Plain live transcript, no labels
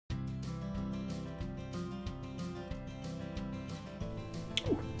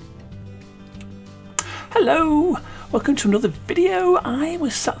Hello, welcome to another video. I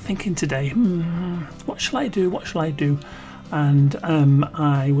was sat thinking today, what shall I do? And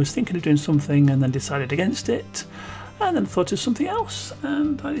I was thinking of doing something and then decided against it, and then thought of something else,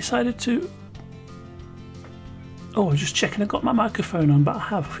 and I decided to... Oh, I was just checking I got my microphone on, but I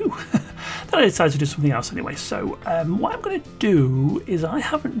have. Whew. Then I decided to do something else anyway. So what I'm going to do is, I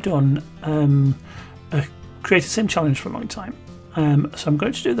haven't done a Create a Sim challenge for a long time. So I'm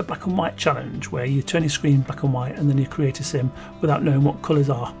going to do the black and white challenge, where you turn your screen black and white and then you create a sim without knowing what colours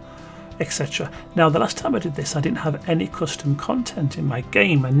are, etc. Now, the last time I did this, I didn't have any custom content in my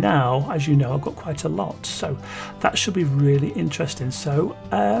game, and now, as you know, I've got quite a lot, so that should be really interesting. So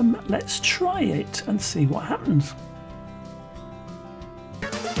let's try it and see what happens.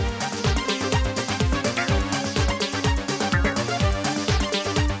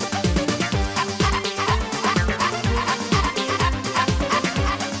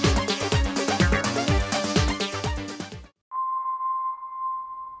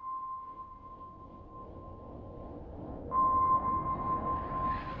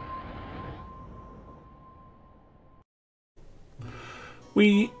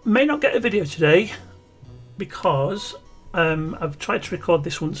 We may not get a video today because I've tried to record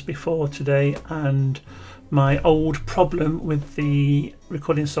this once before today, and my old problem with the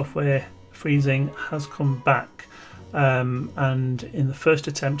recording software freezing has come back, and in the first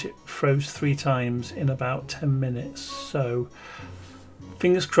attempt it froze 3 times in about 10 minutes. So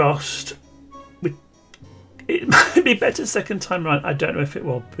fingers crossed, it might be better second time around. I don't know if it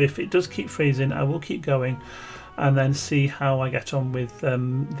will, but if it does keep freezing, I will keep going and then see how I get on with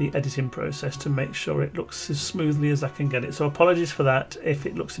the editing process to make sure it looks as smoothly as I can get it. So apologies for that if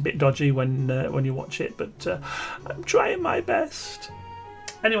it looks a bit dodgy when you watch it, but I'm trying my best.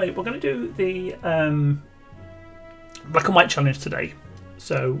 Anyway, we're going to do the black and white challenge today.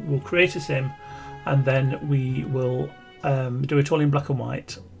 So we'll create a sim and then we will do it all in black and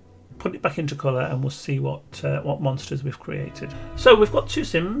white, put it back into colour, and we'll see what monsters we've created. So we've got 2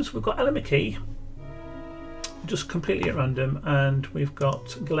 sims. We've got Ella McKee, just completely at random, and we've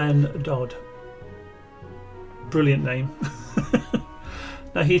got Glenn Dodd. Brilliant name.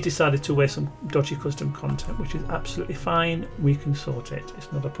 Now, he's decided to wear some dodgy custom content, which is absolutely fine. We can sort it.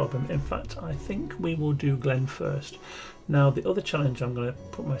 It's not a problem. In fact, I think we will do Glenn first. Now, the other challenge I'm going to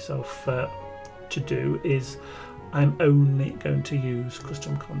put myself to do is I'm only going to use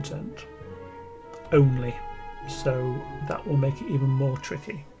custom content. Only. So that will make it even more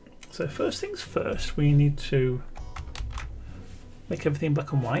tricky. So first things first, we need to make everything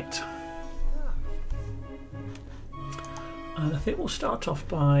black and white. And I think we'll start off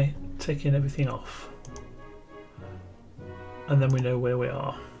by taking everything off. And then we know where we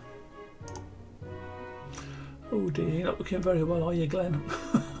are. Oh dear, you're not looking very well, are you, Glenn?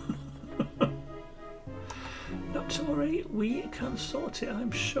 Not to worry, we can sort it,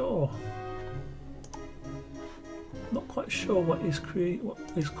 I'm sure. Not quite sure what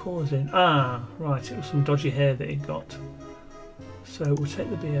is causing. Ah, right, it was some dodgy hair that he got. So we'll take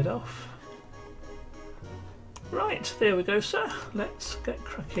the beard off. Right, there we go, sir. Let's get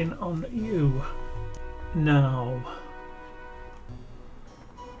cracking on you. Now,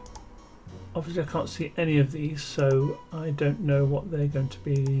 obviously I can't see any of these, so I don't know what they're going to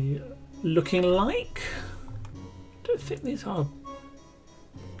be looking like. I don't think these are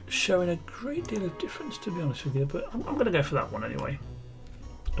showing a great deal of difference, to be honest with you, but I'm going to go for that one anyway.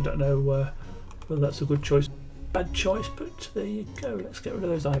 I don't know whether that's a good choice, bad choice, but there you go. Let's get rid of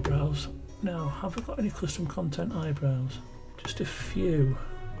those eyebrows. Now, have we got any custom content eyebrows? Just a few.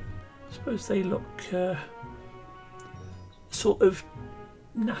 I suppose they look sort of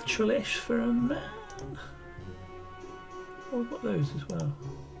natural-ish for a man. Oh, we've got those as well.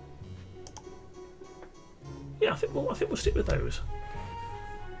 Yeah, I think we'll stick with those.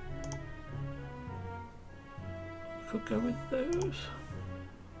 Could go with those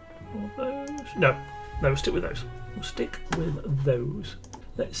or those. No, we'll stick with those. We'll stick with those.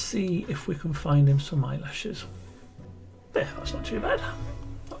 Let's see if we can find him some eyelashes. There, that's not too bad.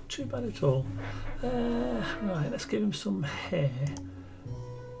 Not too bad at all. Right, let's give him some hair.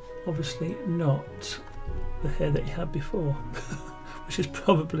 Obviously not the hair that he had before, which is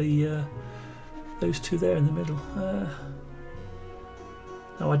probably those 2 there in the middle.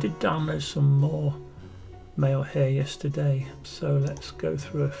 Now, I did download some more male hair yesterday, so let's go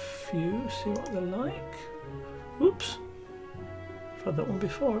through a few, see what they're like. Oops, I've had that one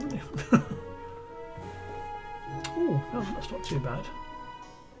before, haven't we? Oh, no, that's not too bad.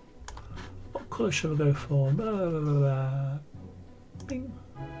 What colour should we go for? Blah, blah, blah, blah. Bing.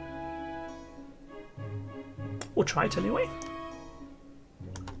 We'll try it anyway.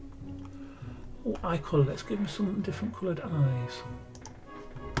 Oh, eye colour. Let's give him some different coloured eyes.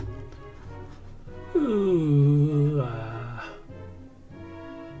 Ooh,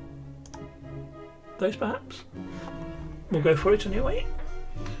 those perhaps? We'll go for it anyway.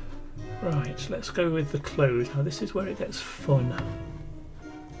 Right, let's go with the clothes. Now this is where it gets fun.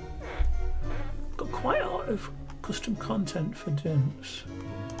 Got quite a lot of custom content for gents.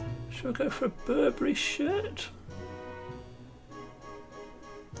 Should we go for a Burberry shirt?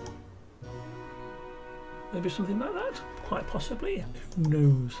 Maybe something like that? Quite possibly. Who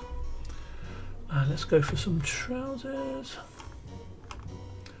knows? Let's go for some trousers.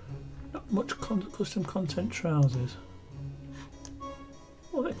 Not much custom content trousers.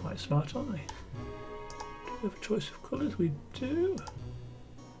 Well, they're quite smart, aren't they? Do we have a choice of colours? We do.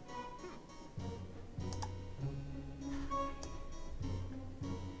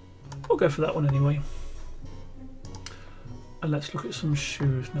 We'll go for that one anyway. And let's look at some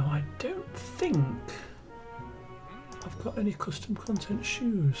shoes. Now, I don't think I've got any custom content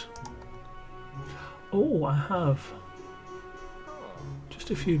shoes. Oh, I have.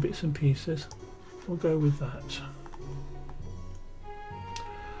 Just a few bits and pieces. We'll go with that.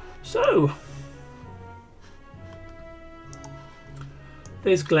 So,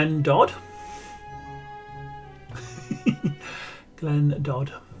 there's Glenn Dodd. Glenn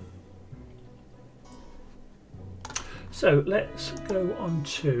Dodd. So let's go on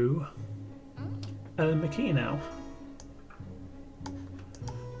to Ellen McKee now.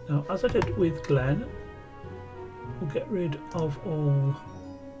 Now, as I did with Glenn, we'll get rid of all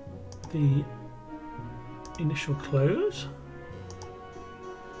the initial clothes.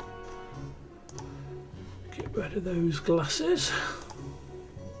 Get rid of those glasses.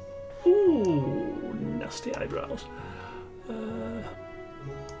 Ooh, nasty eyebrows.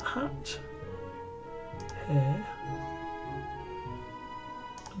 Hat, hair,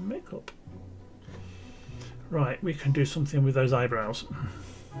 and makeup. Right, we can do something with those eyebrows.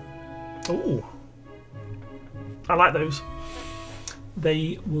 Oh, I like those.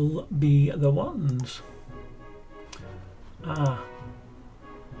 They will be the ones. Ah,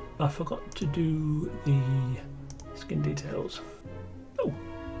 I forgot to do the skin details. Oh,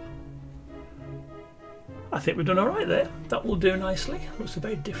 I think we've done all right there. That will do nicely. Looks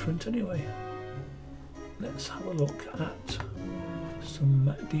very different anyway. Let's have a look at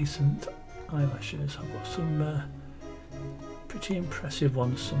some decent eyelashes. I've got some pretty impressive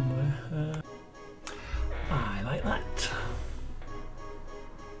ones somewhere. I like that.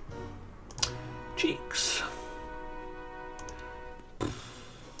 Cheeks.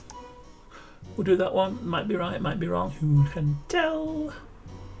 We'll do that one. Might be right, might be wrong. Who can tell?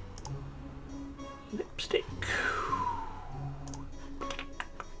 Lipstick.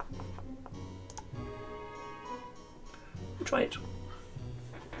 We'll try it.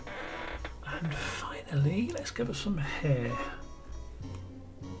 And finally, let's give her some hair.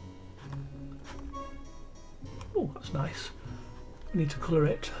 Oh, that's nice. We need to colour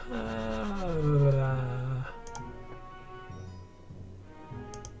it.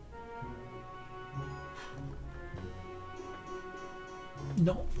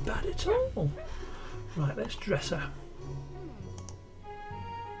 Not bad at all. Right, let's dress her.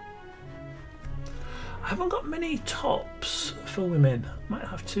 I haven't got many tops for women. Might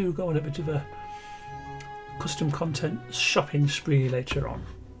have to go on a bit of a custom content shopping spree later on.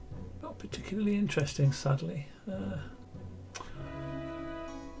 Not particularly interesting, sadly.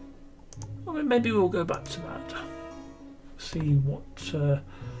 Well, maybe we'll go back to that. See what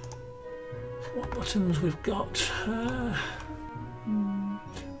bottoms we've got.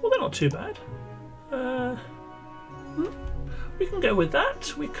 Well, they're not too bad. We can go with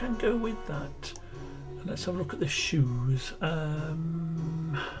that. We can go with that. And let's have a look at the shoes.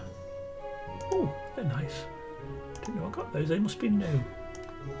 Oh, they're nice. Didn't know I got those. They must be new.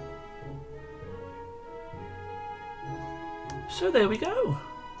 So there we go.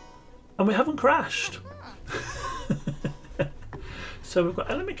 And we haven't crashed. So we've got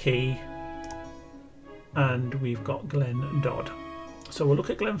Ellen McKee and we've got Glenn Dodd. So we'll look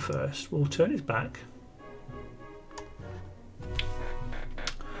at Glenn first. We'll turn his back.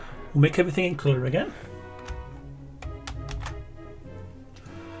 We'll make everything in colour again.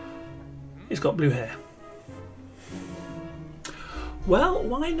 He's got blue hair. Well,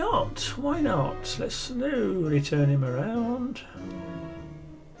 why not? Why not? Let's slowly turn him around.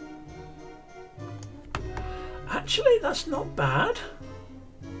 Actually, that's not bad.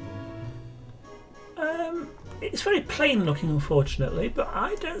 It's very plain looking, unfortunately, but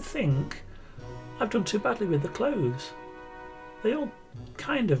I don't think I've done too badly with the clothes. They all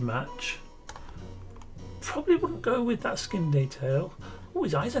kind of match. Probably wouldn't go with that skin detail. Oh,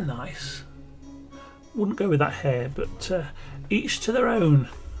 his eyes are nice. wouldn't go with that hair, but each to their own.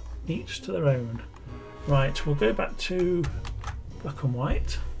 Each to their own. Right, we'll go back to black and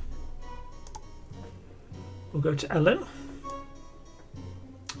white. We'll go to Ellen.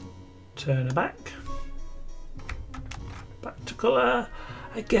 Turn her back. Back to colour.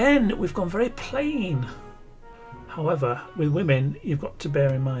 Again, we've gone very plain. However, with women, you've got to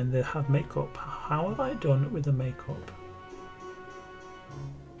bear in mind they have makeup. How have I done with the makeup?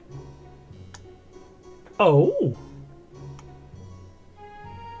 Oh!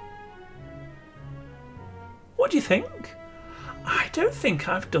 What do you think? I don't think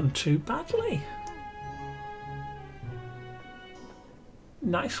I've done too badly.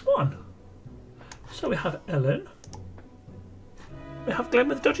 Nice one. So we have Ellen. We have Glenn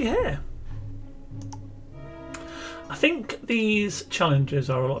with dodgy hair. I think these challenges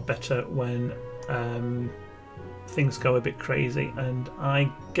are a lot better when things go a bit crazy, and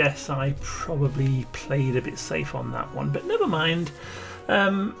I guess I probably played a bit safe on that one, but never mind.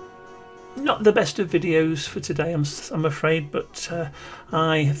 Not the best of videos for today, I'm afraid, but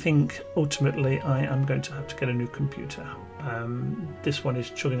I think ultimately I am going to have to get a new computer. This one is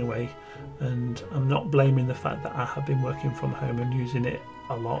chugging away, and I'm not blaming the fact that I have been working from home and using it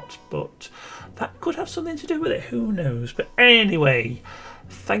a lot, but that could have something to do with it, who knows. But anyway,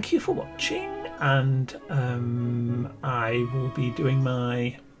 thank you for watching, and I will be doing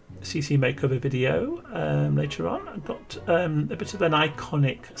my CC makeover video later on. I've got a bit of an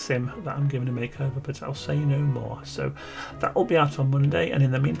iconic sim that I'm giving a makeover, but I'll say no more. So that will be out on Monday, and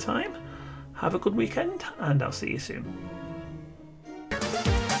in the meantime, have a good weekend, and I'll see you soon.